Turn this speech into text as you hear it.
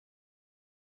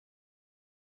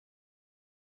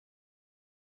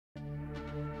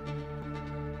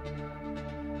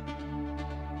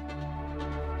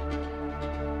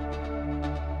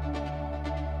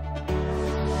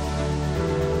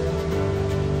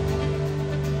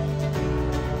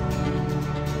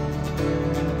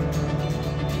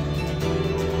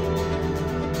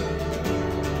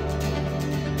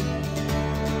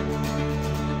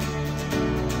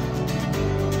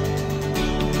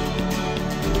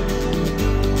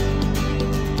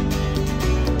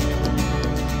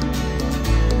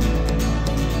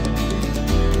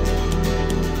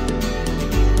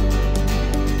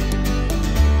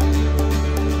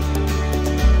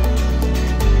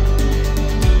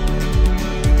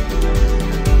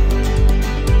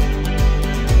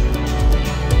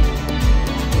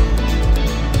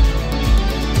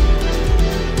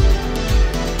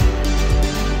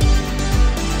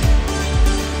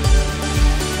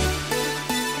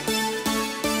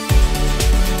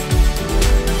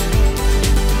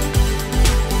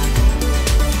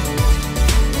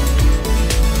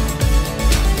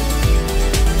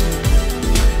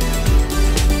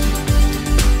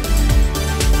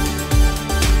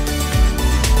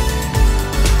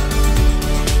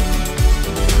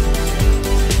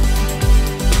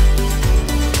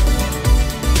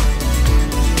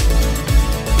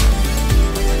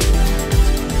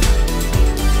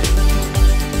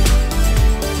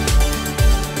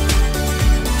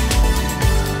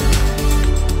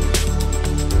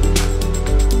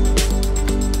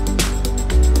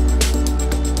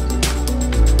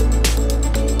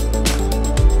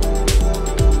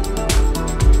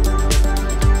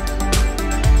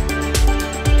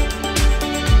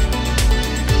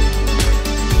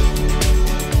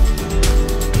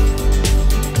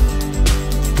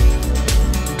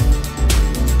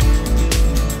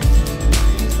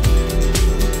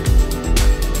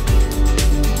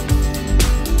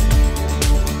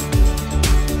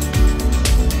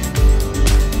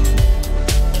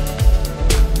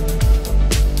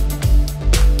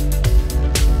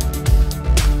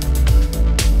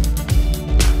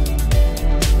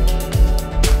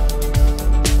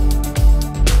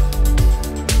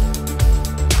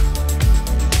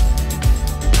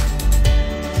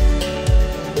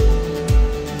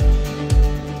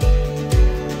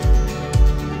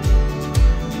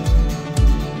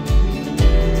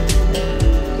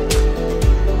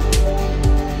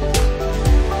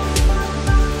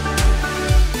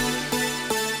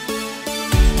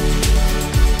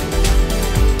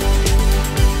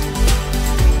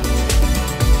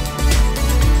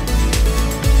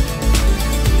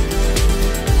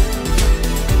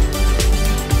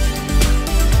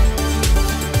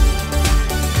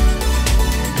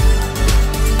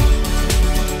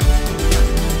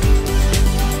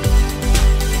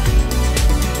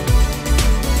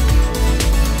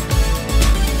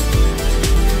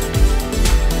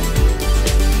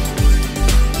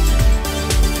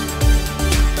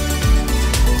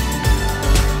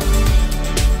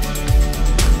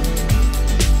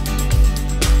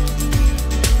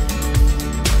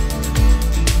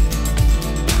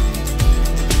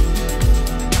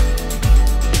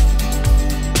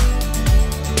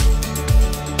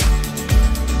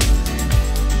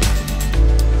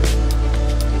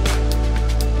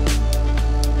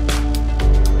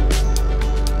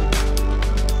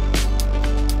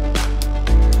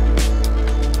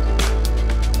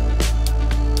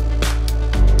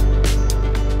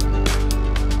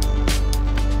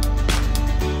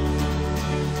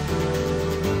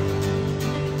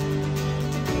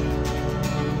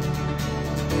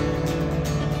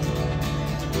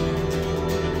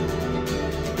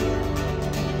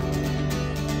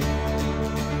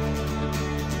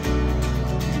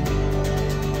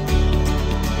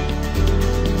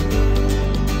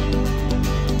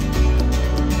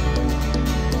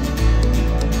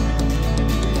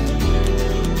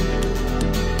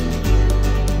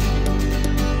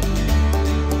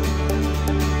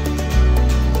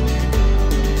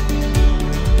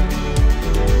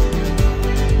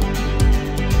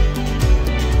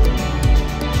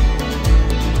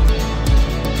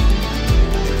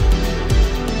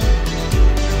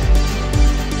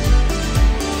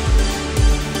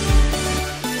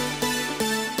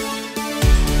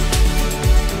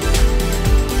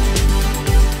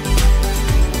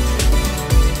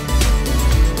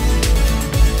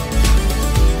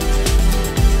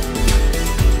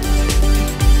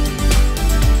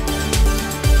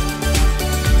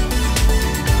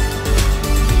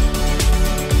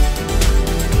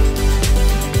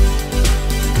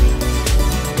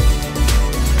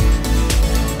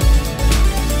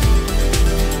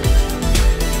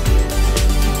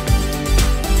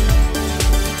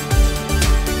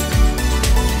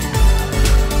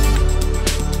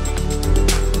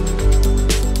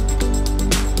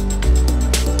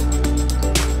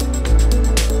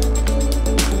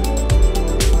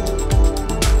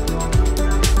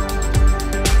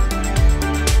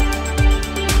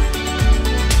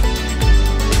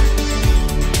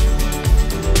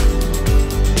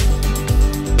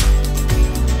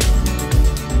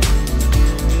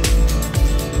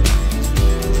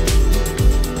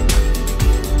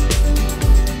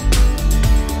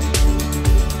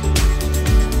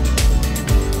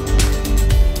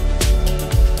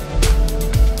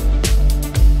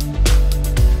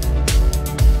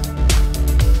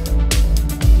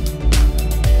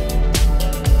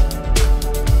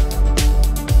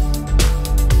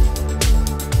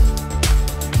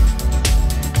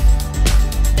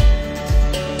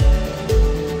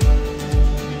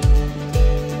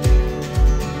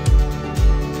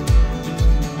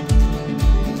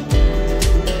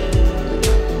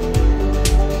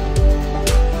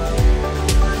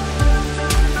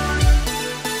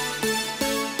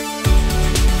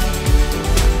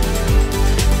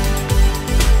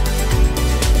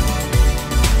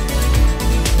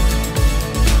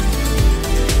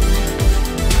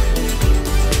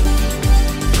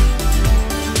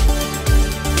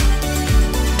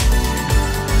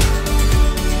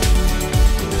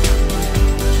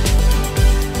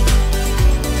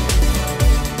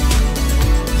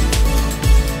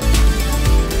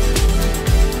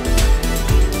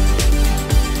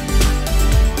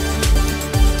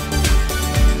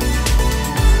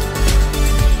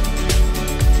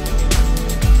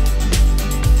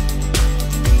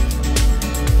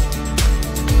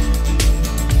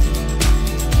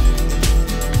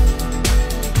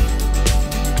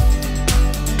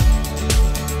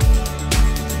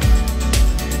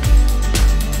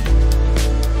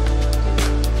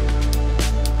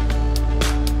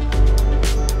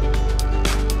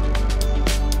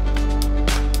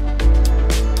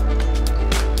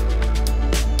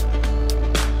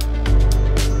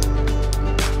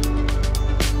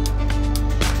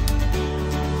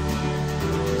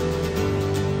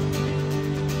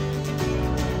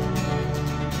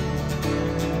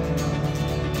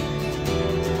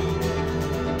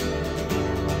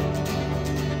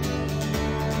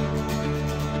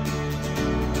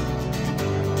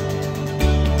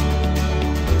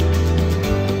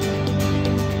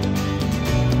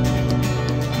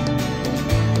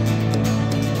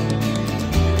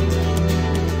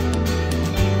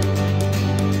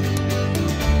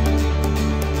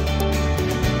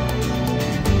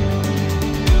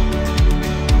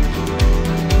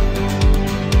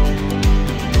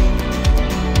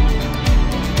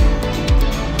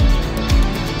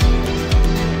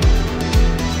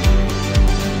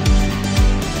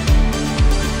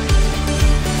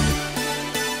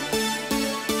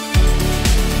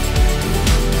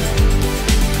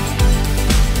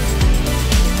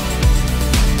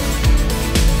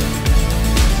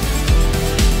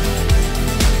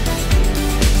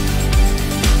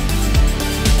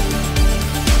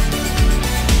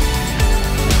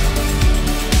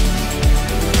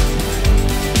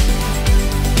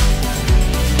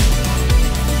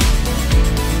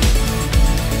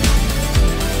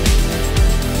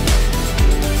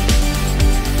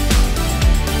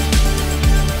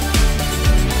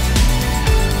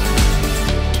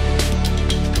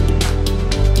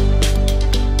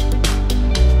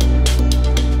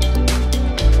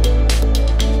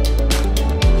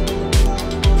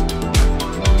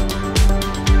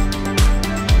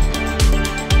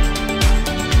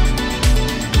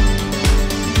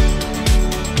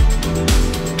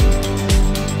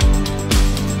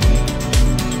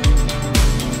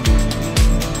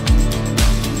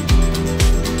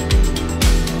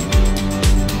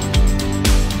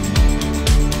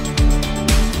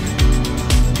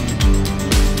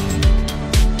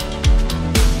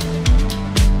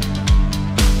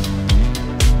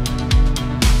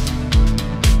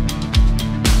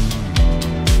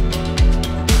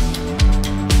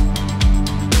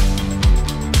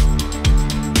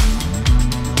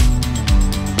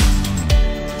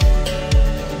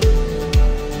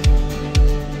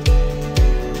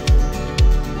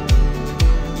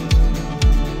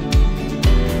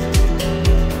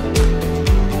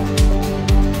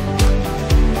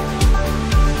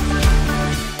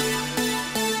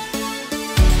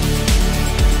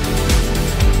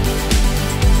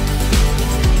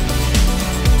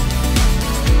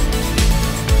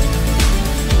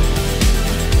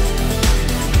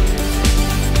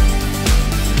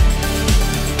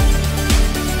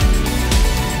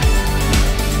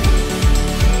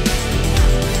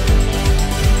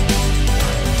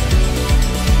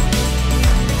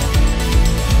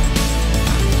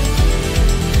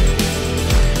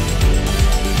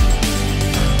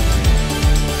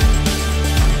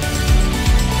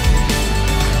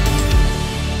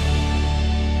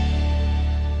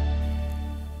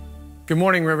Good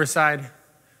morning, Riverside.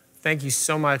 Thank you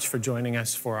so much for joining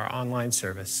us for our online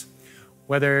service.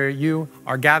 Whether you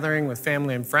are gathering with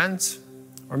family and friends,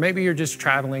 or maybe you're just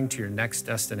traveling to your next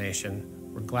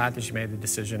destination, we're glad that you made the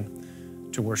decision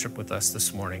to worship with us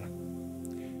this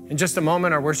morning. In just a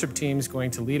moment, our worship team is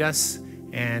going to lead us.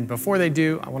 And before they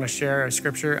do, I want to share a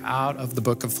scripture out of the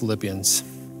book of Philippians.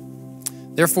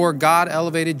 Therefore, God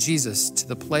elevated Jesus to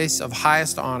the place of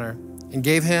highest honor and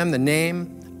gave him the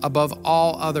name above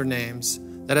all other names,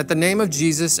 that at the name of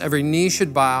Jesus, every knee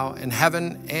should bow in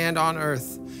heaven and on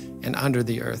earth and under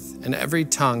the earth, and every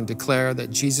tongue declare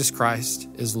that Jesus Christ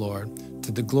is Lord,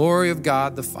 to the glory of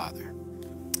God the Father.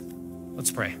 Let's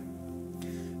pray.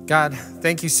 God,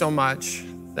 thank you so much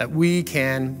that we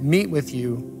can meet with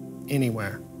you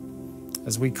anywhere.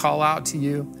 As we call out to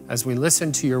you, as we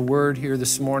listen to your word here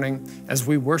this morning, as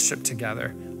we worship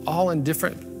together, all in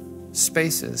different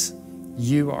spaces,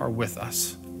 you are with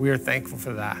us. We are thankful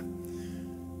for that.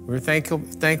 We're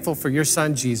thankful for your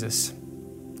son, Jesus.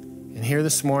 And here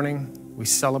this morning, we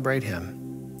celebrate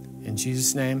him. In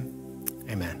Jesus' name,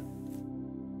 amen.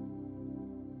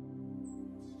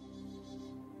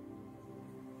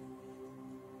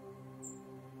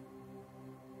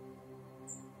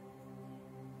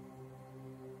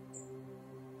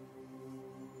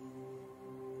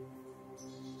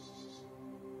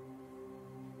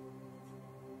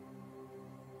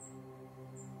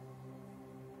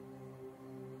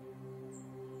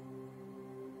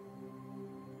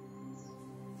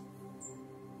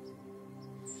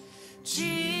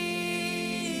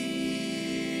 Jesus.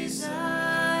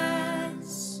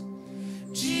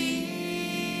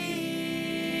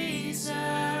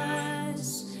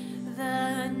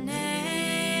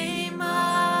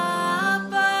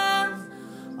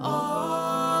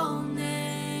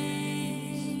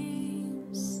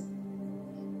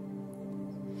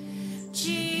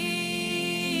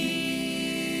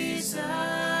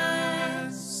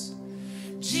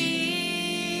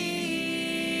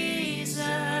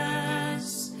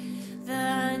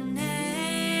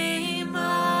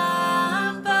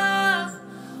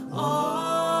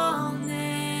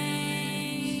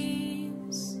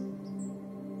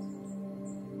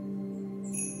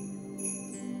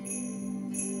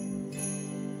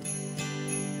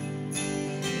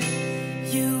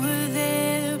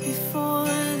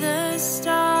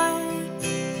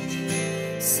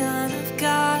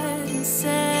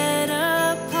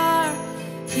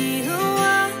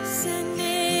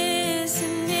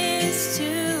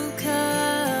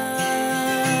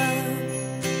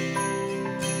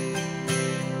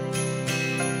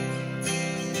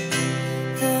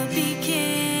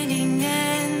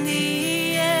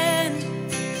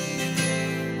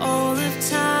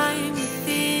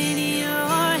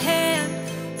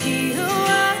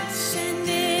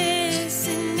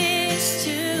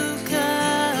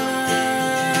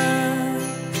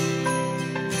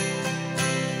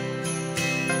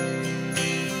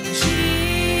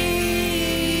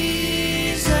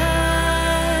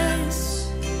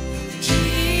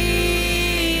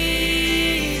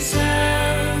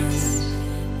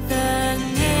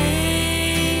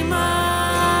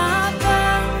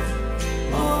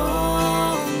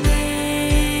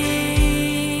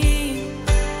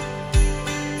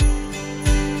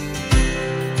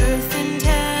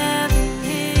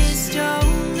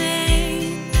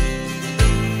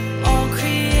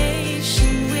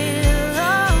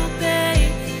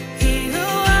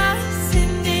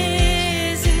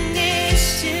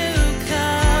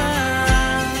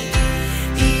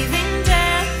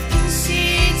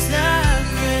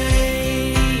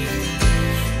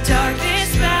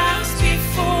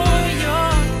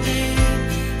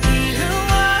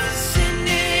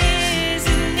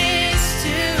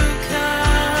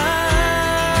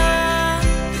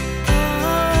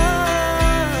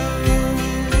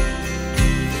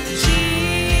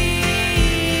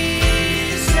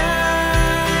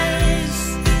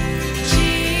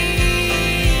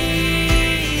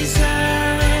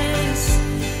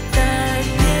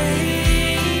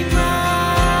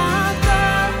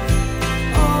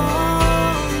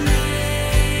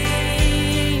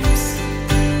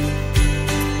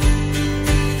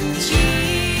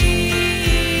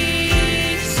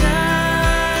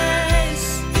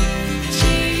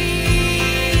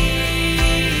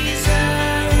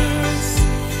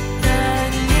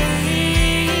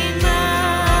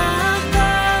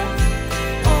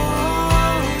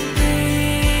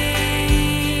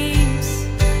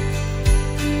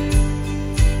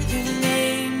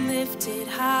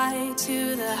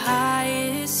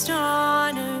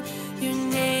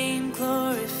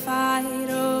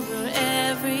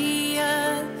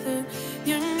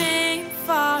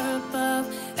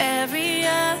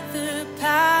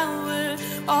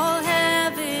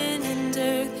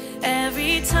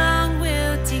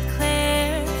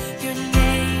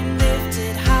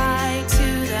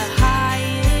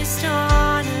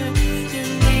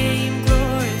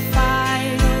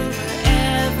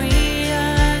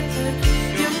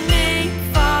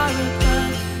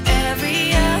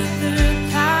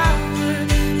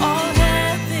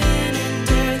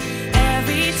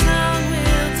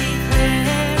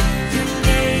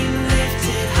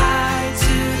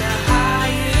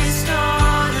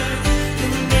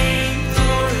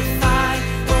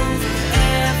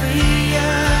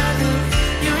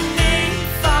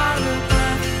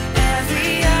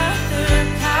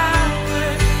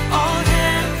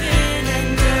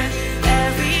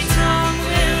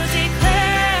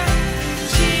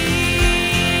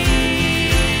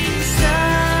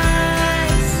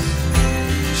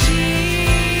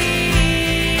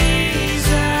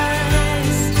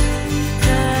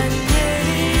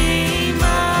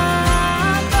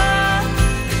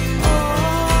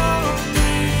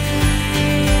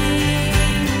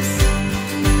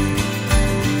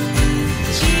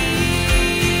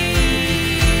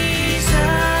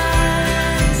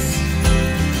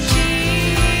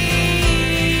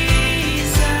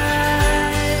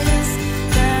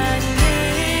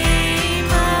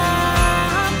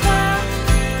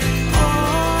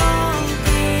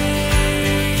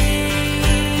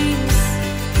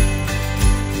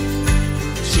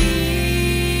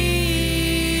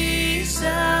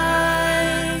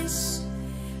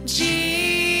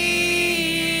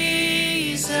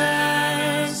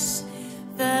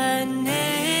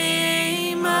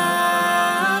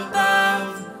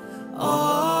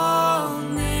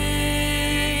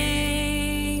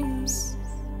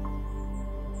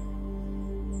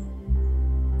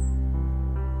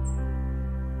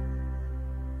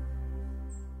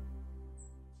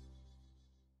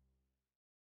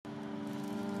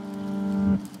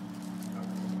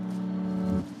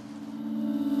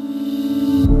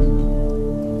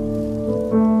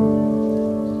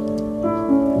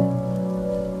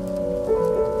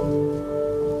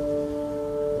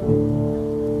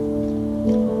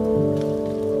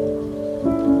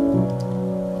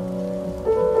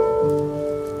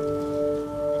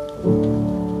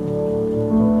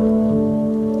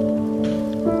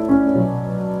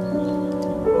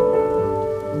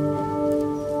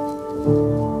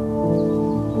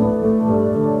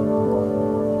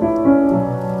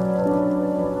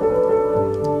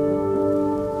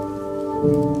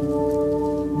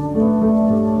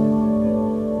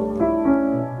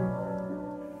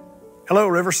 Hello,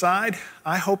 Riverside.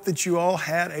 I hope that you all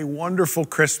had a wonderful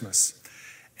Christmas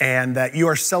and that you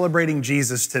are celebrating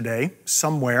Jesus today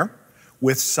somewhere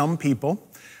with some people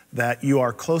that you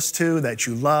are close to, that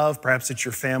you love. Perhaps it's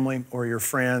your family or your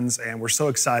friends, and we're so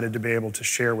excited to be able to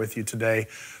share with you today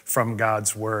from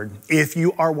God's Word. If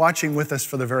you are watching with us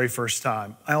for the very first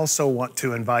time, I also want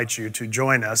to invite you to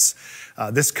join us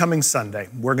this coming Sunday.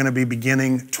 We're going to be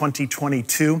beginning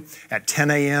 2022 at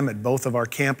 10 a.m. at both of our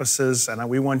campuses, and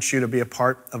we want you to be a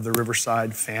part of the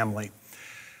Riverside family.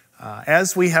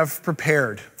 As we have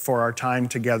prepared for our time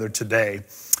together today,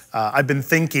 I've been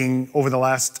thinking over the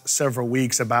last several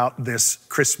weeks about this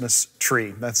Christmas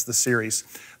tree. That's the series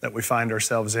that we find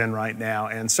ourselves in right now.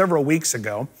 And several weeks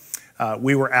ago,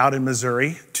 we were out in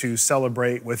Missouri to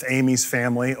celebrate with Amy's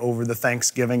family over the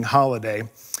Thanksgiving holiday.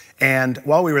 And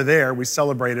while we were there, we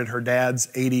celebrated her dad's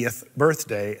 80th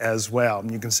birthday as well.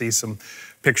 And you can see some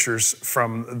pictures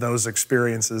from those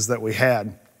experiences that we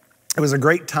had. It was a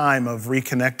great time of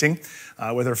reconnecting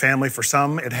with her family. For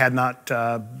some, it had not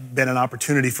been an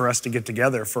opportunity for us to get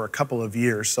together for a couple of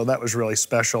years, so that was really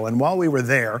special. And while we were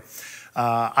there,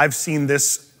 I've seen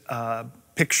this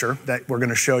picture that we're going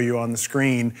to show you on the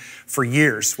screen for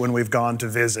years when we've gone to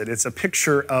visit. It's a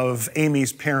picture of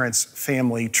Amy's parents'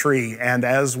 family tree, and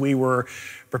as we were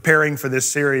preparing for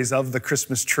this series of the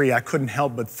Christmas tree, I couldn't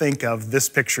help but think of this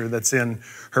picture that's in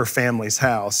her family's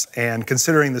house. And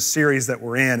considering the series that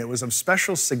we're in, it was of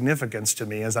special significance to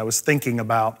me as I was thinking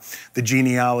about the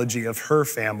genealogy of her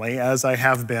family, as I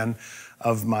have been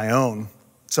of my own.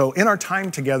 So in our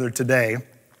time together today,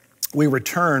 we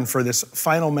return for this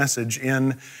final message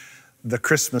in the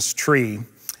Christmas tree.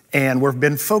 And we've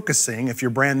been focusing, if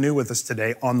you're brand new with us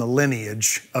today, on the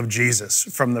lineage of Jesus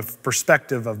from the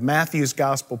perspective of Matthew's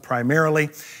gospel primarily,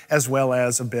 as well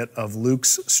as a bit of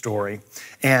Luke's story.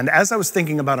 And as I was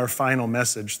thinking about our final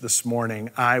message this morning,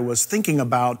 I was thinking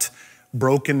about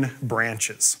broken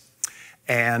branches.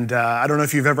 And I don't know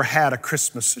if you've ever had a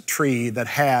Christmas tree that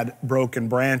had broken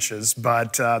branches,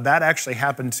 but that actually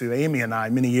happened to Amy and I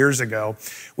many years ago.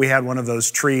 We had one of those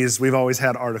trees. We've always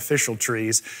had artificial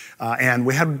trees. And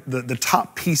we had the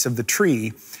top piece of the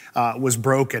tree was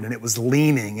broken and it was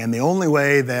leaning. And the only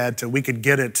way that we could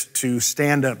get it to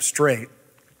stand up straight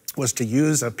was to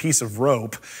use a piece of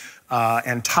rope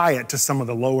and tie it to some of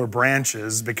the lower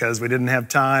branches because we didn't have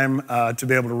time to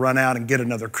be able to run out and get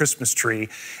another Christmas tree.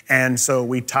 And so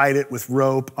we tied it with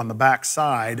rope on the back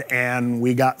side and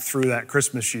we got through that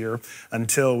Christmas year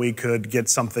until we could get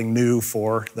something new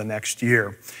for the next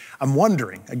year. I'm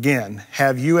wondering, again,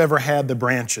 have you ever had the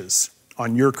branches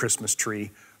on your Christmas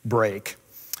tree break?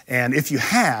 And if you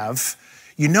have,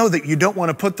 you know that you don't want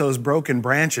to put those broken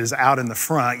branches out in the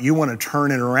front. You want to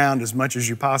turn it around as much as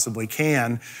you possibly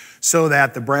can so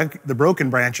that the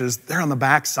broken branches, they're on the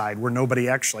backside where nobody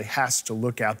actually has to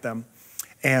look at them.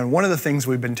 And one of the things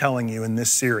we've been telling you in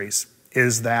this series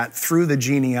is that through the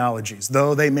genealogies,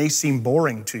 though they may seem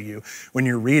boring to you when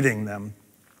you're reading them,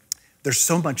 there's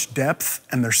so much depth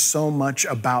and there's so much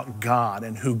about God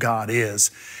and who God is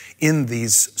in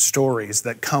these stories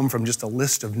that come from just a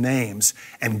list of names.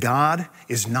 And God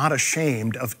is not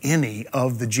ashamed of any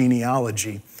of the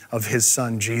genealogy of his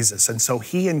son Jesus. And so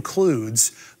he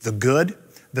includes the good,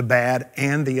 the bad,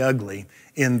 and the ugly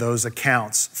in those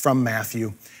accounts from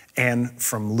Matthew and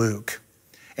from Luke.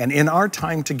 And in our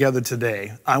time together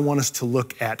today, I want us to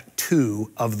look at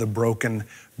two of the broken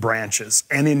branches.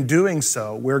 And in doing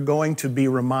so, we're going to be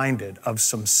reminded of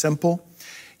some simple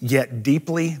yet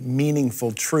deeply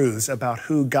meaningful truths about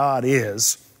who God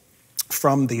is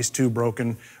from these two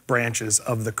broken branches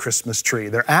of the Christmas tree.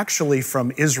 They're actually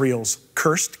from Israel's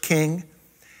cursed king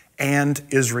and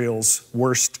Israel's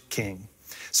worst king.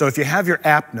 So if you have your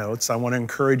app notes, I want to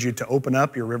encourage you to open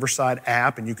up your Riverside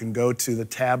app and you can go to the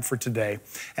tab for today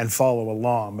and follow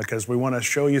along because we want to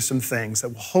show you some things that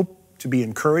will hope to be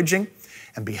encouraging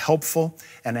and be helpful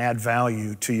and add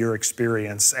value to your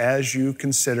experience as you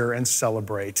consider and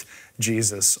celebrate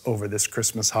Jesus over this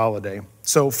Christmas holiday.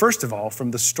 So first of all,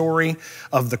 from the story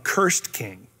of the cursed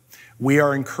king, we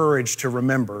are encouraged to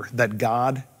remember that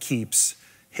God keeps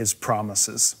his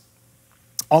promises.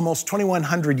 Almost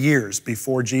 2,100 years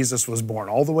before Jesus was born,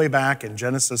 all the way back in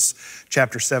Genesis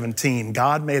chapter 17,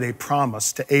 God made a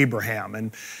promise to Abraham.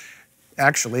 And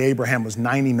actually, Abraham was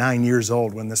 99 years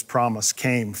old when this promise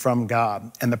came from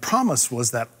God. And the promise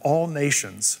was that all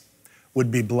nations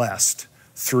would be blessed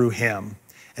through him.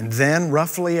 And then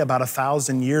roughly about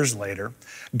 1,000 years later,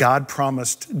 God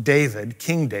promised David,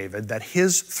 King David, that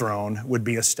his throne would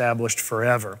be established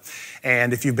forever.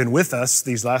 And if you've been with us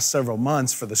these last several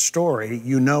months for the story,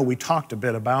 you know we talked a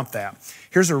bit about that.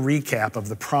 Here's a recap of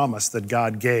the promise that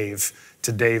God gave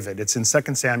to David. It's in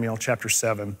 2 Samuel chapter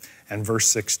 7 and verse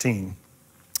 16.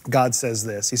 God says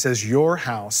this, he says, "Your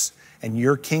house and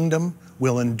your kingdom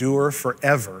will endure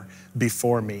forever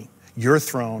before me. Your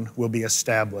throne will be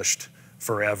established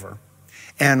forever."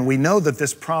 And we know that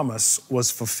this promise was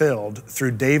fulfilled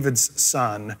through David's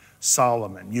son,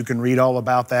 Solomon. You can read all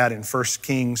about that in 1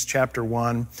 Kings chapter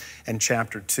 1 and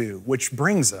chapter 2, which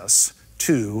brings us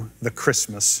to the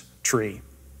Christmas tree.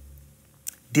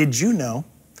 Did you know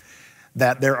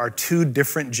that there are 2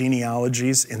 different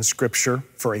genealogies in Scripture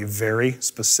for a very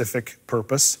specific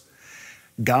purpose?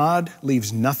 God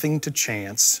leaves nothing to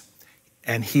chance,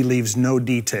 and he leaves no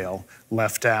detail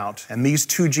left out. And these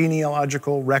 2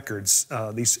 genealogical records,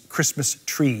 these Christmas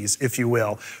trees, if you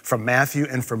will, from Matthew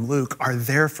and from Luke, are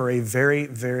there for a very,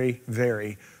 very,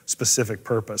 very specific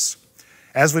purpose.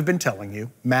 As we've been telling you,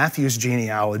 Matthew's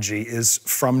genealogy is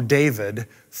from David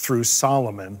through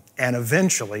Solomon, and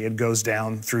eventually it goes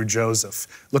down through Joseph.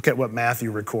 Look at what Matthew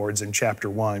records in chapter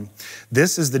 1.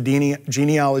 This is the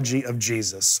genealogy of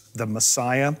Jesus, the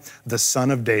Messiah, the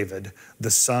son of David,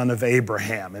 the son of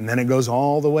Abraham. And then it goes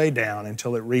all the way down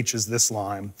until it reaches this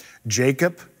line: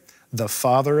 Jacob, the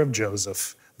father of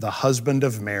Joseph, the husband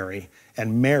of Mary,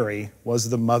 and Mary was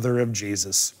the mother of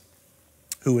Jesus,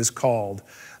 who is called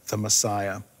the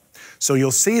Messiah. So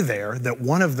you'll see there that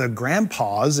one of the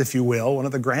grandpas, if you will, one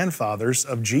of the grandfathers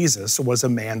of Jesus was a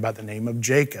man by the name of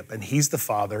Jacob, and he's the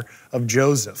father of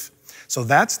Joseph. So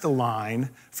that's the line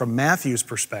from Matthew's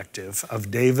perspective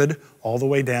of David all the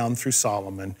way down through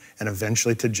Solomon and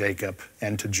eventually to Jacob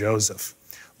and to Joseph.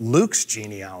 Luke's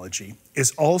genealogy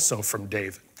is also from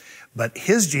David, but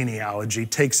his genealogy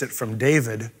takes it from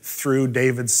David through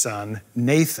David's son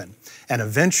Nathan and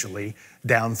eventually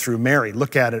down through Mary.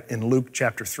 Look at it in Luke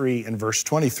chapter 3 and verse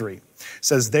 23. It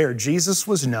says there, Jesus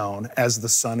was known as the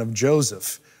son of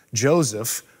Joseph.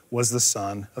 Joseph was the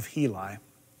son of Heli.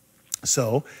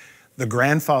 So the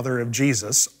grandfather of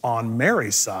Jesus on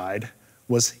Mary's side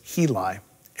was Heli.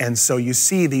 And so you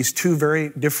see these 2 very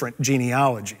different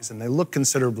genealogies, and they look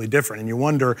considerably different. And you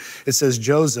wonder, it says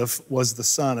Joseph was the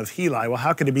son of Heli. Well,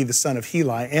 how could he be the son of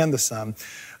Heli and the son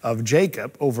of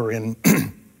Jacob over in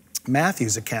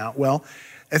Matthew's account? Well,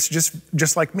 it's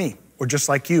just like me, or just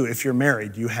like you. If you're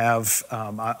married, you have,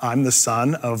 I'm the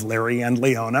son of Larry and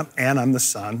Leona, and I'm the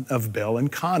son of Bill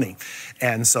and Connie.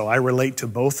 And so I relate to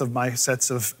both of my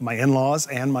sets of my in-laws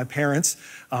and my parents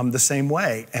the same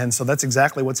way. And so that's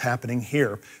exactly what's happening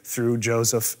here through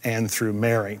Joseph and through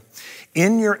Mary.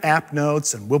 In your app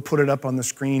notes, and we'll put it up on the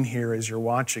screen here as you're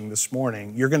watching this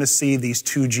morning, you're going to see these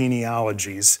 2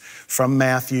 genealogies from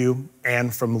Matthew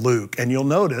and from Luke. And you'll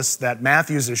notice that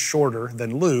Matthew's is shorter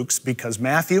than Luke's because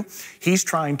Matthew, he's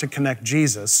trying to connect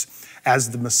Jesus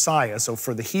as the Messiah. So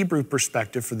for the Hebrew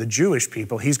perspective, for the Jewish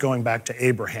people, he's going back to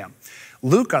Abraham.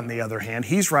 Luke, on the other hand,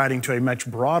 he's writing to a much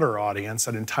broader audience,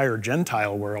 an entire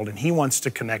Gentile world, and he wants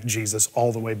to connect Jesus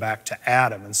all the way back to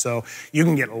Adam. And so you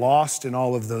can get lost in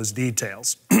all of those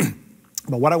details.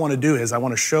 But what I want to do is I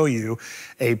want to show you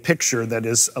a picture that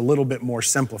is a little bit more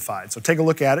simplified. So take a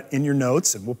look at it in your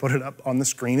notes, and we'll put it up on the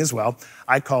screen as well.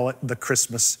 I call it the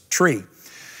Christmas tree.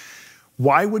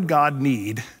 Why would God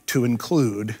need to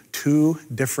include 2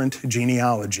 different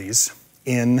genealogies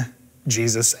in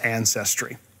Jesus'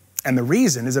 ancestry? And the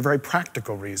reason is a very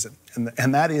practical reason,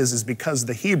 and that is because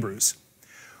the Hebrews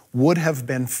would have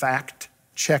been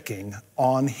fact-checking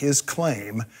on his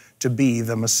claim to be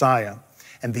the Messiah.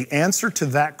 And the answer to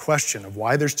that question of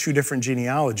why there's 2 different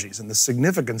genealogies and the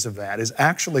significance of that is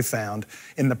actually found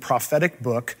in the prophetic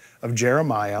book of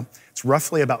Jeremiah. It's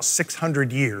roughly about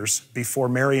 600 years before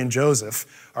Mary and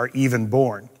Joseph are even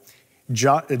born.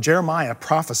 Jeremiah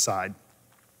prophesied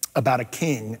about a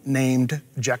king named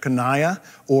Jeconiah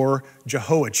or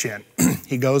Jehoiachin.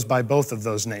 He goes by both of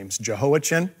those names,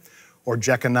 Jehoiachin or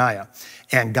Jeconiah.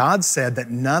 And God said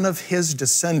that none of his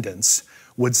descendants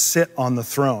would sit on the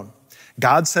throne.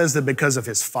 God says that because of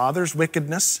his father's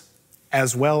wickedness,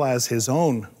 as well as his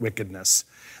own wickedness,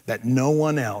 that no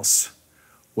one else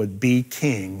would be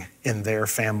king in their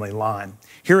family line.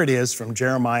 Here it is from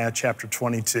Jeremiah chapter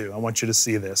 22. I want you to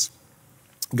see this.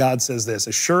 God says this,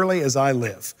 "As surely as I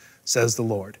live, says the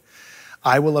Lord,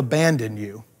 I will abandon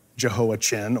you,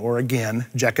 Jehoiachin," or again,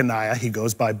 Jeconiah, he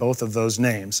goes by both of those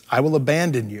names. "I will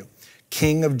abandon you,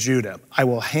 king of Judah. I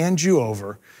will hand you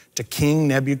over to King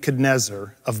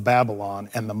Nebuchadnezzar of Babylon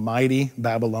and the mighty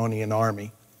Babylonian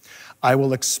army. I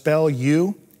will expel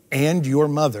you and your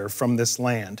mother from this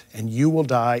land, and you will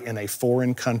die in a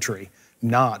foreign country,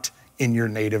 not in your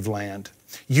native land.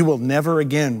 You will never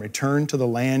again return to the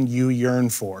land you yearn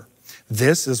for.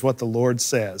 This is what the Lord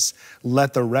says.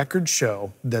 Let the record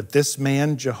show that this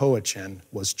man, Jehoiachin,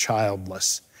 was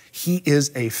childless. He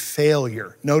is a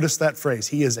failure. Notice that phrase.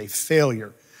 He is a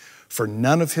failure, for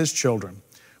none of his children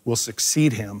will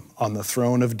succeed him on the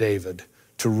throne of David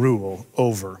to rule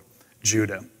over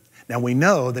Judah. Now we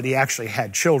know that he actually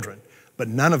had children, but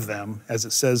none of them, as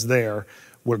it says there,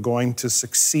 were going to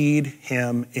succeed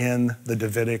him in the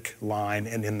Davidic line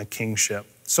and in the kingship.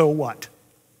 So what?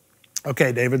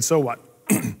 Okay, David, so what?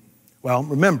 Well,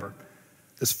 remember,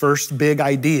 this first big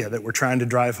idea that we're trying to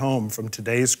drive home from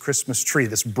today's Christmas tree,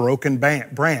 this broken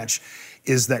branch,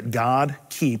 is that God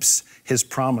keeps his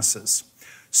promises.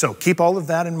 So keep all of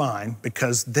that in mind,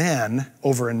 because then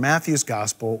over in Matthew's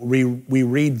gospel, we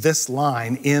read this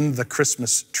line in the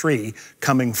Christmas tree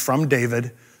coming from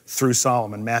David through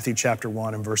Solomon, Matthew chapter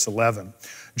 1 and verse 11.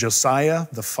 Josiah,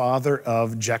 the father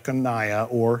of Jeconiah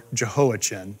or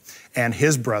Jehoiachin, and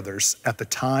his brothers at the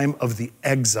time of the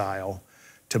exile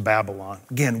to Babylon.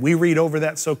 Again, we read over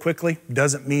that so quickly,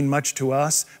 doesn't mean much to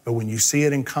us, but when you see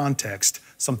it in context,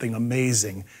 something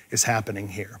amazing is happening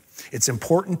here. It's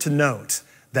important to note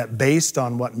that based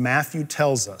on what Matthew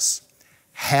tells us,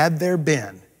 had there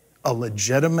been a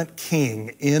legitimate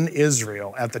king in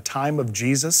Israel at the time of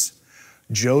Jesus,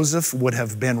 Joseph would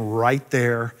have been right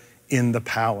there in the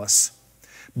palace.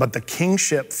 But the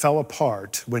kingship fell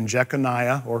apart when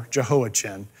Jeconiah or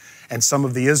Jehoiachin and some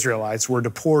of the Israelites were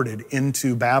deported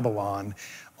into Babylon.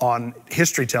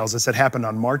 History tells us it happened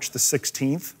on March the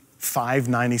 16th,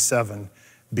 597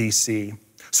 BC.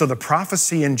 So the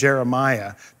prophecy in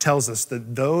Jeremiah tells us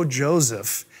that though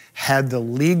Joseph had the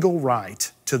legal right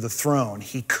to the throne,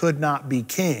 he could not be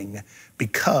king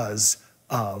because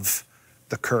of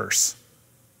the curse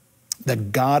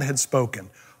that God had spoken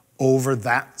over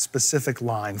that specific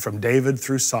line from David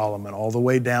through Solomon all the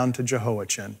way down to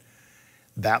Jehoiachin.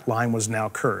 That line was now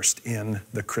cursed in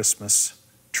the Christmas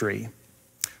tree.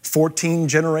 14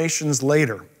 generations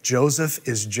later, Joseph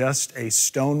is just a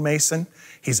stonemason.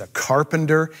 He's a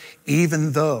carpenter,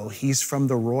 even though he's from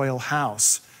the royal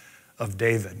house of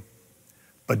David.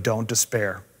 But don't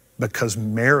despair, because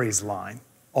Mary's line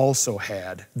also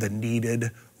had the needed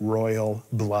royal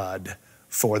blood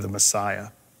for the Messiah.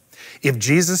 If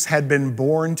Jesus had been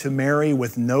born to Mary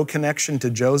with no connection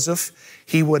to Joseph,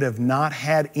 he would have not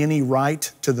had any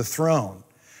right to the throne,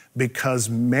 because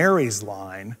Mary's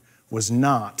line was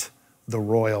not the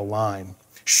royal line.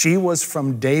 She was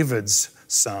from David's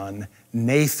son,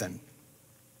 Nathan,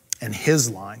 and his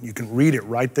line. You can read it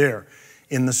right there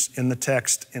in the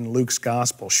text in Luke's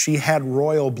gospel. She had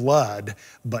royal blood,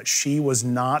 but she was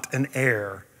not an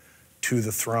heir to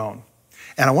the throne.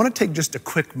 And I want to take just a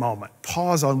quick moment,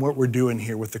 pause on what we're doing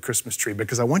here with the Christmas tree,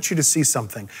 because I want you to see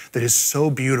something that is so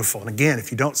beautiful. And again,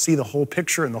 if you don't see the whole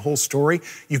picture and the whole story,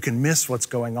 you can miss what's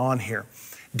going on here.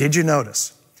 Did you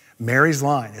notice Mary's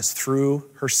line is through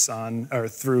her son, or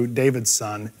through David's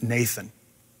son, Nathan?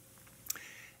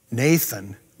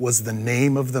 Nathan was the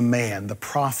name of the man, the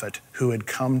prophet, who had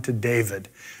come to David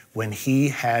when he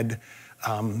had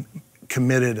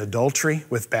committed adultery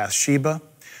with Bathsheba,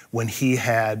 when he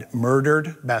had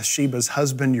murdered Bathsheba's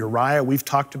husband, Uriah. We've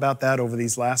talked about that over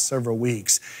these last several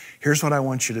weeks. Here's what I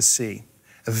want you to see.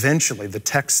 Eventually, the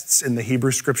texts in the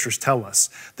Hebrew scriptures tell us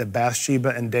that Bathsheba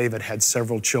and David had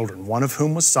several children, one of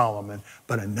whom was Solomon,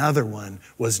 but another one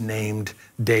was named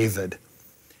David.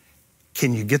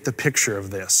 Can you get the picture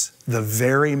of this? The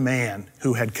very man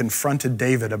who had confronted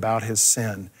David about his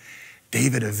sin,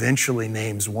 David eventually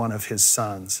names one of his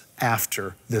sons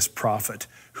after this prophet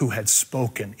who had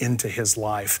spoken into his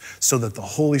life, so that the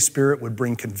Holy Spirit would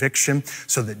bring conviction,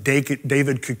 so that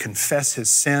David could confess his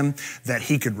sin, that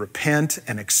he could repent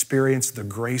and experience the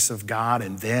grace of God.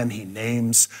 And then he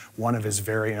names one of his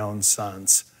very own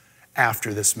sons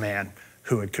after this man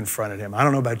who had confronted him. I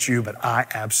don't know about you, but I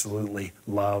absolutely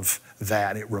love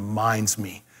that. It reminds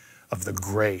me of the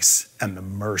grace and the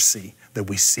mercy that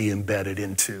we see embedded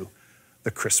into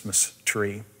the Christmas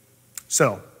tree.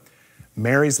 So,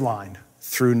 Mary's line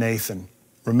through Nathan.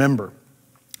 Remember,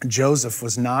 Joseph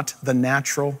was not the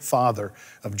natural father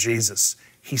of Jesus.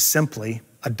 He simply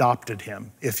adopted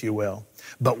him, if you will.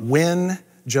 But when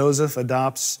Joseph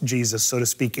adopts Jesus, so to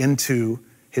speak, into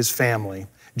his family,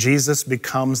 Jesus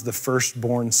becomes the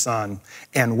firstborn son.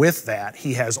 And with that,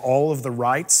 he has all of the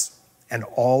rights and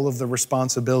all of the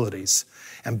responsibilities.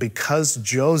 And because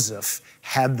Joseph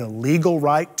had the legal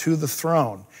right to the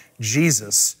throne,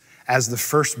 Jesus, as the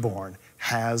firstborn,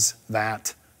 has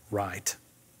that right.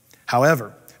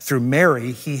 However, through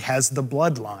Mary, he has the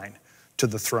bloodline to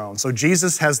the throne. So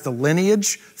Jesus has the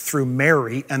lineage through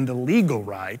Mary and the legal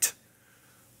right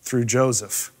through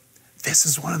Joseph. This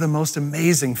is one of the most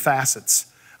amazing facets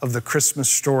of the Christmas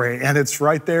story, and it's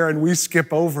right there, and we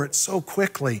skip over it so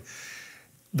quickly.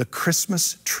 The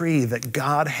Christmas tree that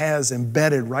God has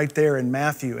embedded right there in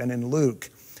Matthew and in Luke,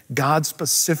 God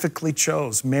specifically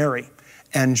chose Mary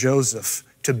and Joseph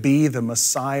to be the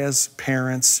Messiah's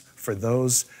parents for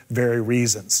those very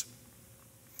reasons.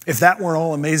 If that weren't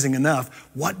all amazing enough,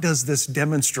 what does this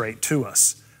demonstrate to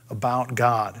us about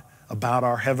God, about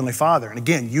our Heavenly Father? And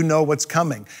again, you know what's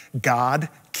coming. God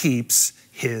keeps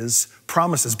his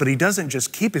promises, but he doesn't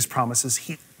just keep his promises,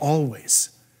 he always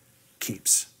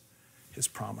keeps his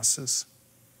promises.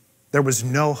 There was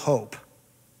no hope,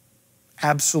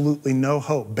 absolutely no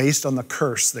hope, based on the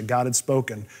curse that God had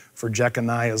spoken for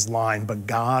Jeconiah's line, but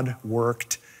God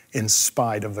worked in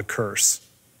spite of the curse.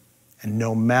 And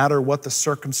no matter what the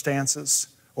circumstances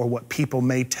or what people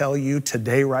may tell you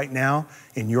today, right now,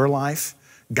 in your life,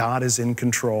 God is in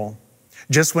control.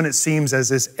 Just when it seems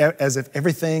as if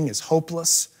everything is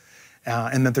hopeless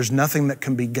and that there's nothing that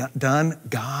can be done,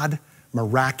 God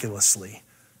miraculously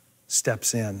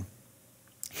steps in.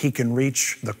 He can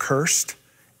reach the cursed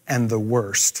and the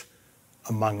worst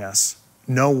among us.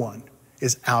 No one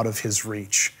is out of his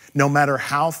reach. No matter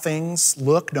how things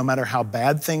look, no matter how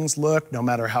bad things look, no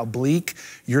matter how bleak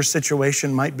your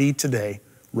situation might be today,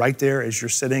 right there as you're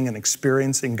sitting and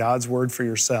experiencing God's word for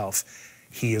yourself,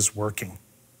 he is working.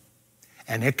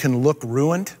 And it can look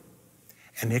ruined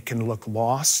and it can look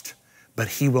lost, but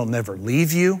he will never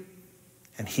leave you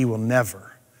and he will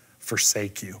never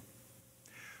forsake you.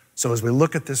 So as we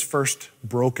look at this first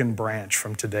broken branch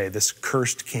from today, this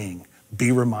cursed king, be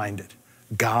reminded,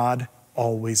 God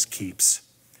always keeps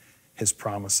his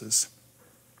promises.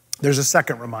 There's a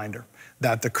second reminder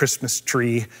that the Christmas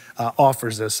tree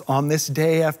offers us on this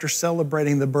day after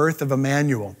celebrating the birth of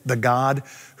Emmanuel, the God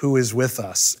who is with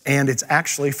us. And it's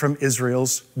actually from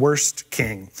Israel's worst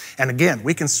king. And again,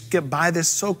 we can skip by this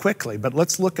so quickly, but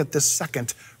let's look at this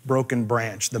second broken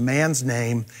branch. The man's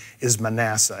name is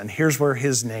Manasseh, and here's where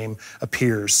his name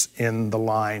appears in the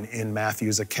line in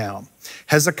Matthew's account.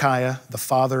 Hezekiah, the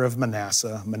father of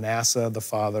Manasseh, Manasseh, the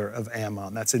father of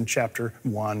Ammon. That's in chapter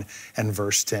 1 and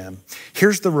verse 10.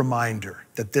 Here's the reminder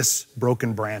that this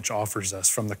broken branch offers us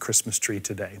from the Christmas tree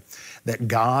today, that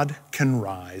God can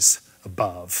rise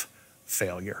above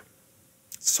failure.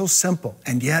 It's so simple,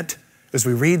 and yet, as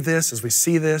we read this, as we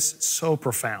see this, it's so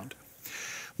profound.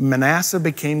 Manasseh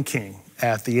became king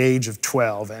at the age of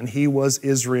 12, and he was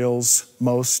Israel's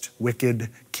most wicked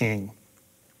king.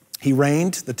 He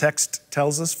reigned, the text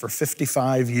tells us, for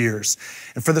 55 years.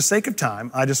 And for the sake of time,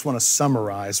 I just want to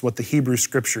summarize what the Hebrew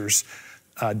scriptures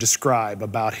describe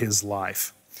about his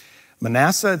life.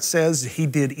 Manasseh, it says, he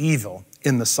did evil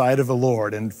in the sight of the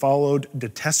Lord and followed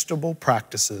detestable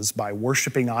practices by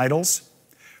worshiping idols,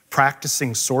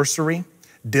 practicing sorcery,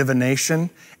 divination,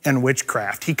 and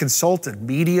witchcraft. He consulted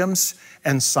mediums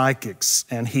and psychics,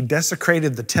 and he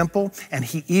desecrated the temple, and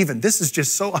he even, this is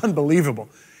just so unbelievable,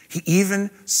 he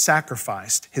even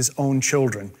sacrificed his own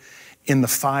children in the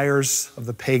fires of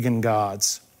the pagan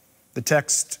gods. The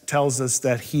text tells us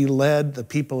that he led the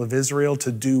people of Israel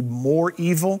to do more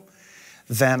evil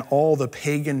than all the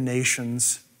pagan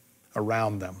nations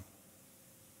around them.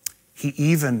 He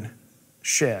even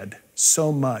shed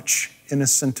so much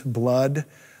innocent blood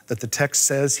that the text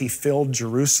says he filled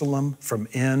Jerusalem from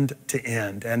end to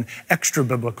end. And extra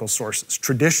biblical sources,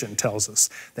 tradition tells us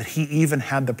that he even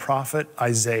had the prophet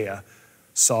Isaiah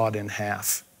sawed in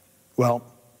half. Well,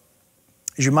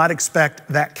 as you might expect,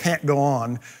 that can't go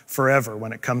on forever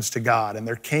when it comes to God. And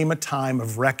there came a time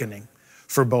of reckoning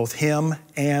for both him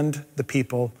and the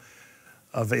people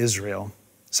of Israel.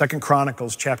 2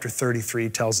 Chronicles chapter 33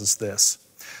 tells us this.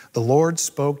 The Lord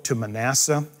spoke to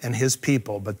Manasseh and his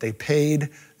people, but they paid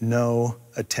no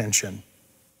attention.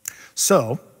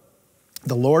 So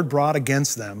the Lord brought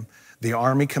against them the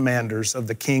army commanders of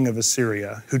the king of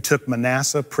Assyria, who took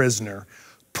Manasseh prisoner,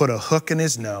 put a hook in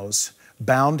his nose,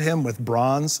 bound him with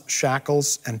bronze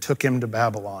shackles, and took him to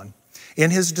Babylon.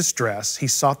 In his distress, he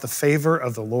sought the favor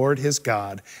of the Lord his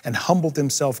God and humbled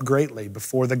himself greatly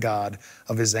before the God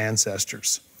of his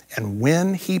ancestors. And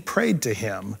when he prayed to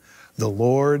him, the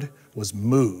Lord was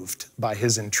moved by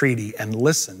his entreaty and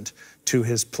listened to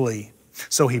his plea.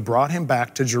 So he brought him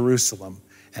back to Jerusalem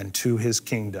and to his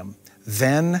kingdom.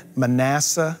 Then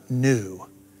Manasseh knew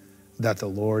that the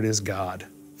Lord is God.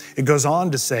 It goes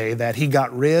on to say that he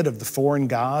got rid of the foreign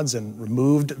gods and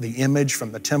removed the image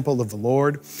from the temple of the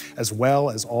Lord, as well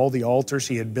as all the altars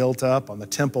he had built up on the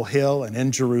temple hill and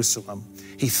in Jerusalem.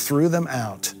 He threw them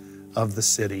out of the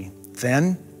city.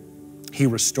 Then he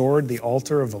restored the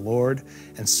altar of the Lord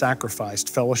and sacrificed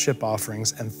fellowship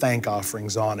offerings and thank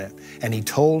offerings on it. And he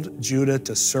told Judah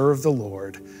to serve the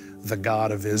Lord, the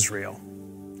God of Israel.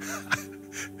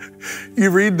 You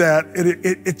read that,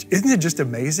 isn't it just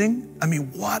amazing? I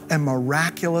mean, what a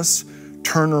miraculous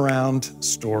turnaround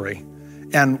story.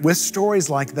 And with stories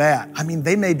like that, I mean,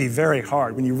 they may be very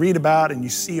hard. When you read about and you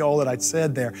see all that I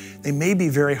said there, they may be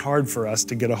very hard for us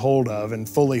to get a hold of and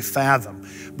fully fathom.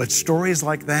 But stories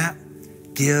like that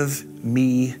give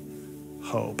me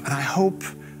hope. And I hope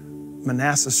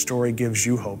Manasseh's story gives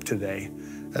you hope today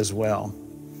as well.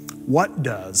 What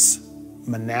does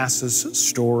Manasseh's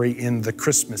story in the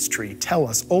Christmas tree tell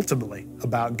us ultimately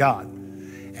about God?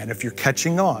 And if you're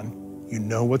catching on, you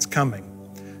know what's coming.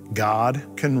 God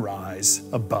can rise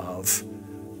above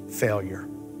failure.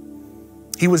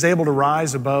 He was able to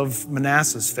rise above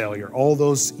Manasseh's failure all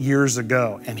those years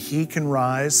ago, and he can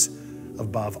rise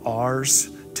above ours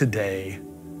today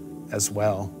as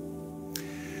well.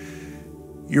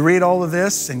 You read all of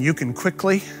this and you can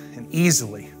quickly and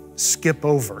easily skip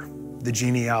over the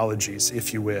genealogies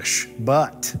if you wish.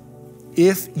 But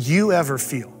if you ever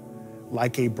feel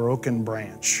like a broken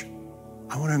branch,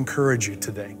 I want to encourage you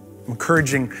today. I'm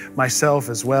encouraging myself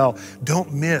as well.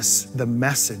 Don't miss the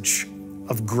message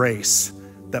of grace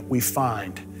that we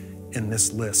find in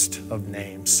this list of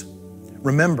names.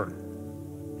 Remember,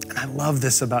 and I love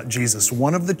this about Jesus,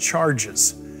 one of the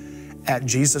charges at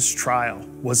Jesus' trial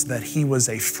was that he was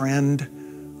a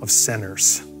friend of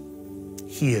sinners.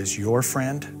 He is your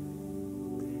friend.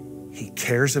 He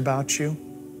cares about you.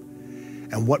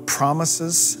 And what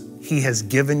promises he has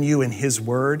given you in his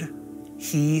word,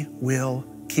 he will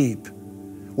keep.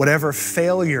 Whatever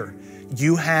failure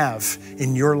you have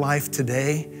in your life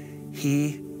today,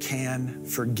 he can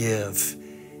forgive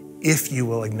if you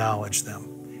will acknowledge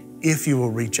them, if you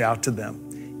will reach out to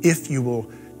them, if you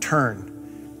will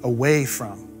turn away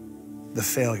from the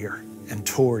failure and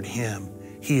toward him.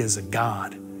 He is a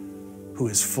God who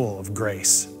is full of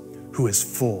grace, who is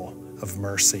full of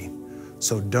mercy.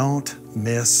 So don't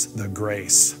miss the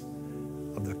grace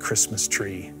of the Christmas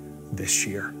tree this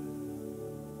year.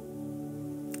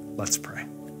 Let's pray.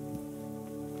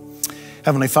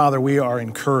 Heavenly Father, we are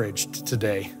encouraged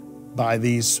today by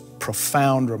these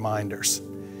profound reminders.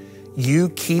 You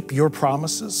keep your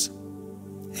promises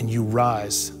and you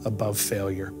rise above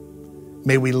failure.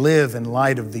 May we live in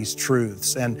light of these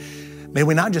truths, and may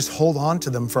we not just hold on to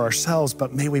them for ourselves,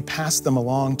 but may we pass them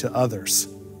along to others.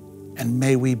 And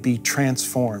may we be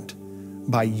transformed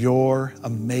by your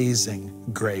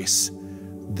amazing grace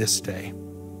this day.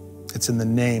 It's in the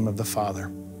name of the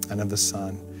Father and of the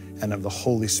Son and of the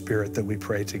Holy Spirit that we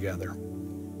pray together.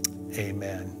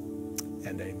 Amen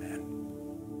and amen.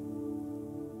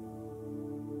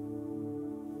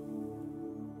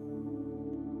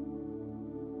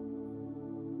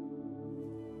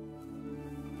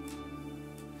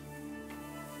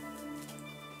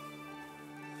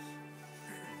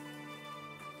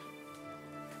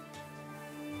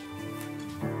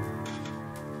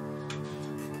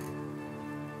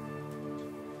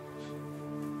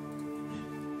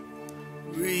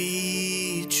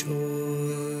 Rejoice,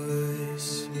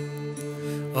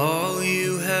 all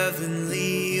you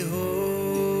heavenly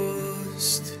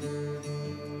host.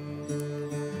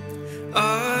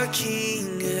 Our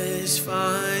King has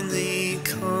finally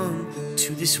come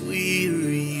to this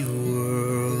weary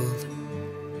world.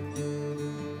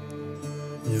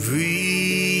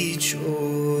 Rejoice,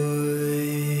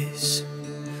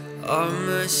 our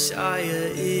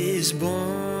Messiah is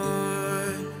born.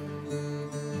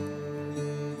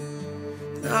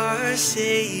 Our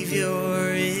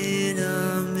Savior in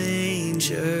a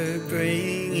manger,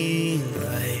 bringing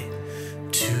light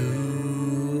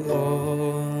to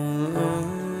all.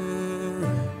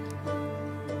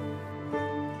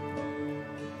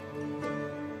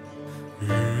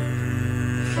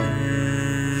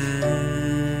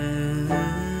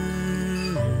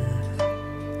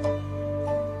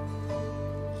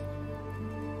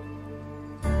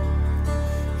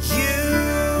 You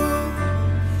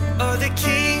are the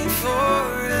King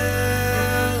forever.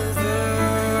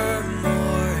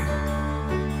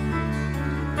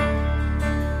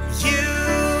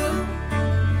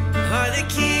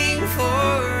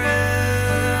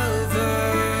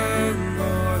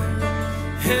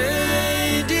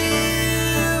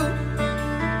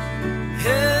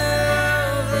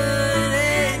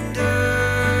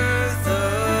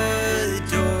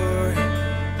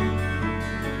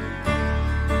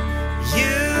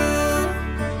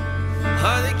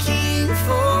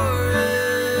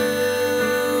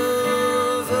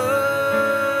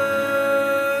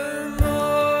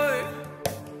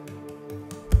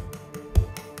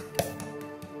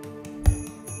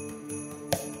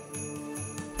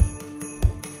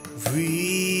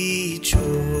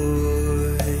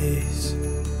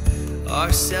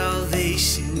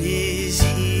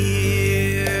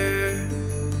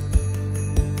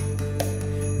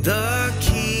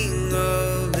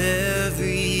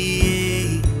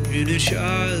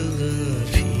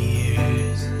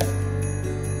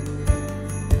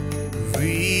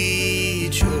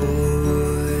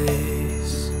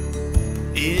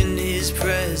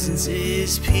 presence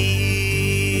is peace.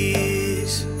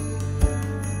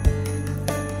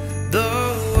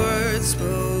 The word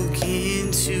spoke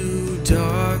into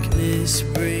darkness,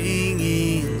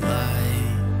 bringing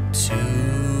light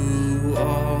to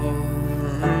all.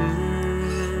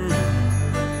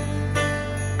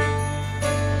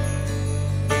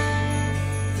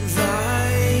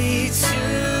 Light to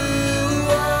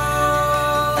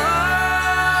all.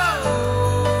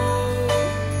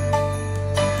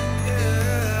 Yeah.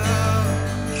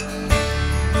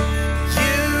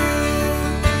 You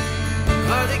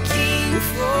are the King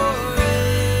forevermore.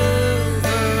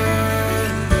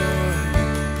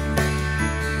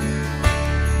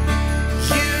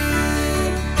 You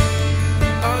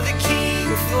are the King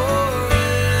forevermore.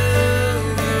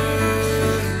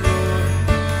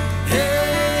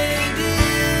 And you,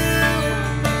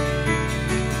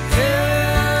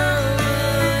 heaven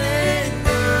and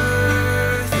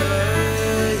earth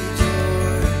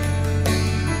adore.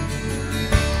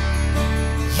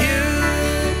 You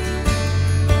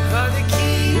are the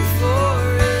King forevermore.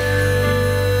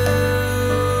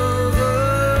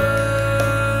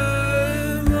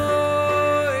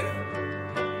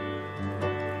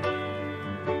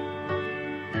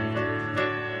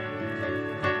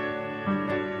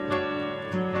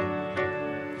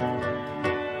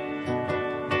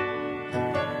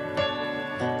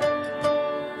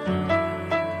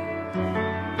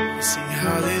 Sing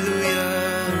hallelujah.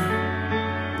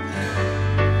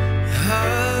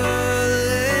 Hallelujah,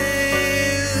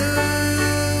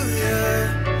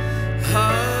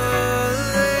 hallelujah,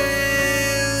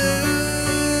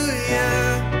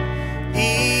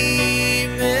 Emmanuel,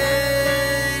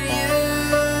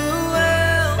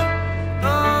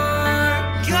 our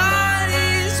God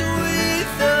is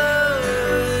with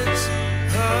us.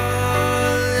 Hallelujah,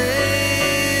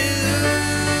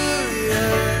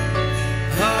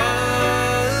 hallelujah,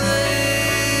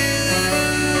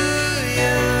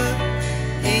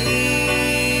 Emmanuel,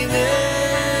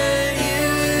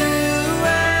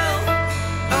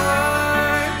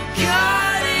 our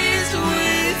God is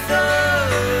with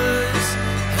us.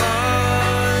 Hallelujah,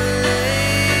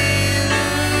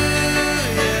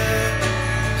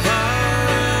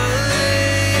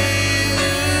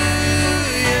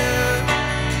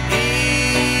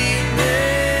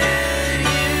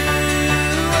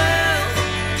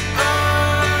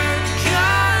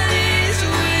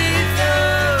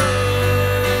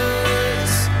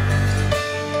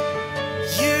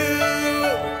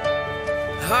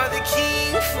 are the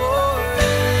King forevermore.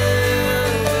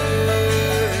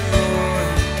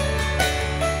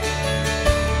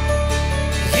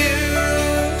 You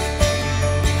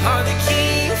are the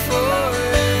King forevermore.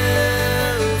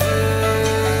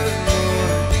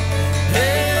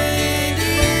 And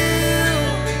you,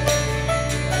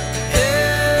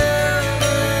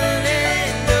 heaven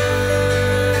and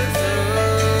earth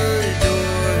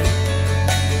adore.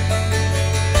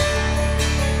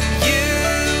 You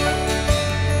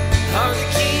are the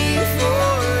King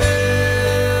forevermore.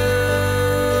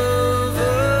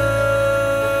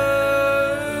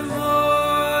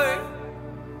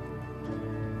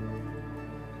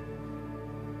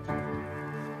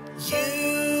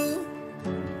 You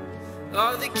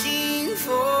are the King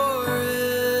forevermore.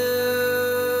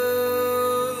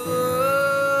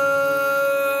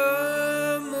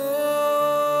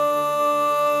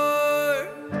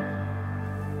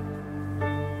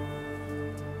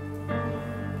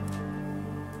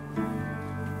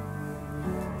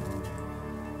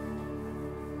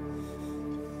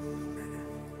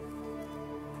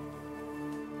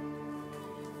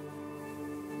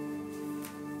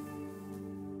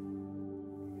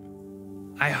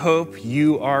 I hope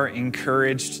you are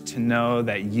encouraged to know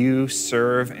that you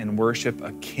serve and worship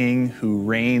a King who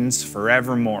reigns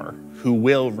forevermore, who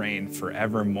will reign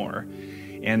forevermore.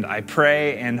 And I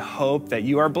pray and hope that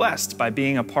you are blessed by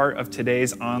being a part of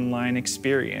today's online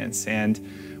experience. And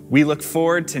we look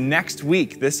forward to next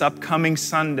week, this upcoming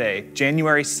Sunday,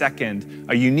 January 2nd,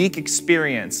 a unique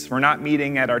experience. We're not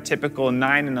meeting at our typical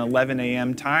 9 and 11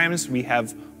 a.m. times. We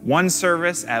have one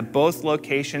service at both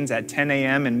locations at 10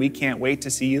 a.m., and we can't wait to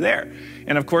see you there.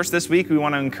 And of course, this week, we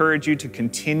want to encourage you to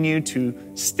continue to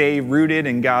stay rooted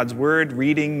in God's Word,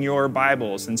 reading your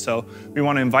Bibles. And so we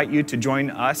want to invite you to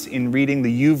join us in reading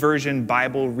the YouVersion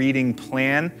Bible reading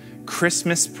plan,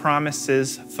 Christmas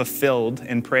Promises Fulfilled,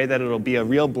 and pray that it'll be a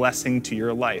real blessing to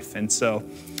your life. And so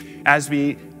as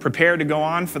we prepare to go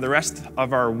on for the rest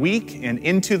of our week and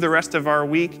into the rest of our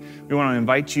week, we want to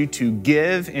invite you to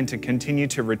give and to continue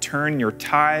to return your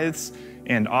tithes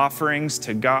and offerings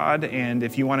to God. And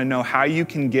if you want to know how you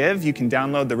can give, you can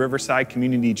download the Riverside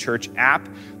Community Church app.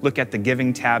 Look at the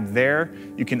giving tab there.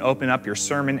 You can open up your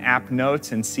sermon app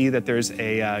notes and see that there's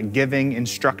a giving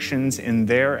instructions in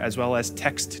there, as well as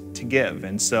text to give.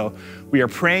 And so we are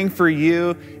praying for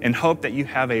you and hope that you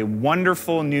have a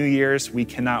wonderful New Year's. We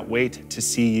cannot wait to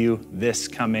see you this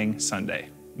coming Sunday.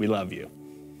 We love you.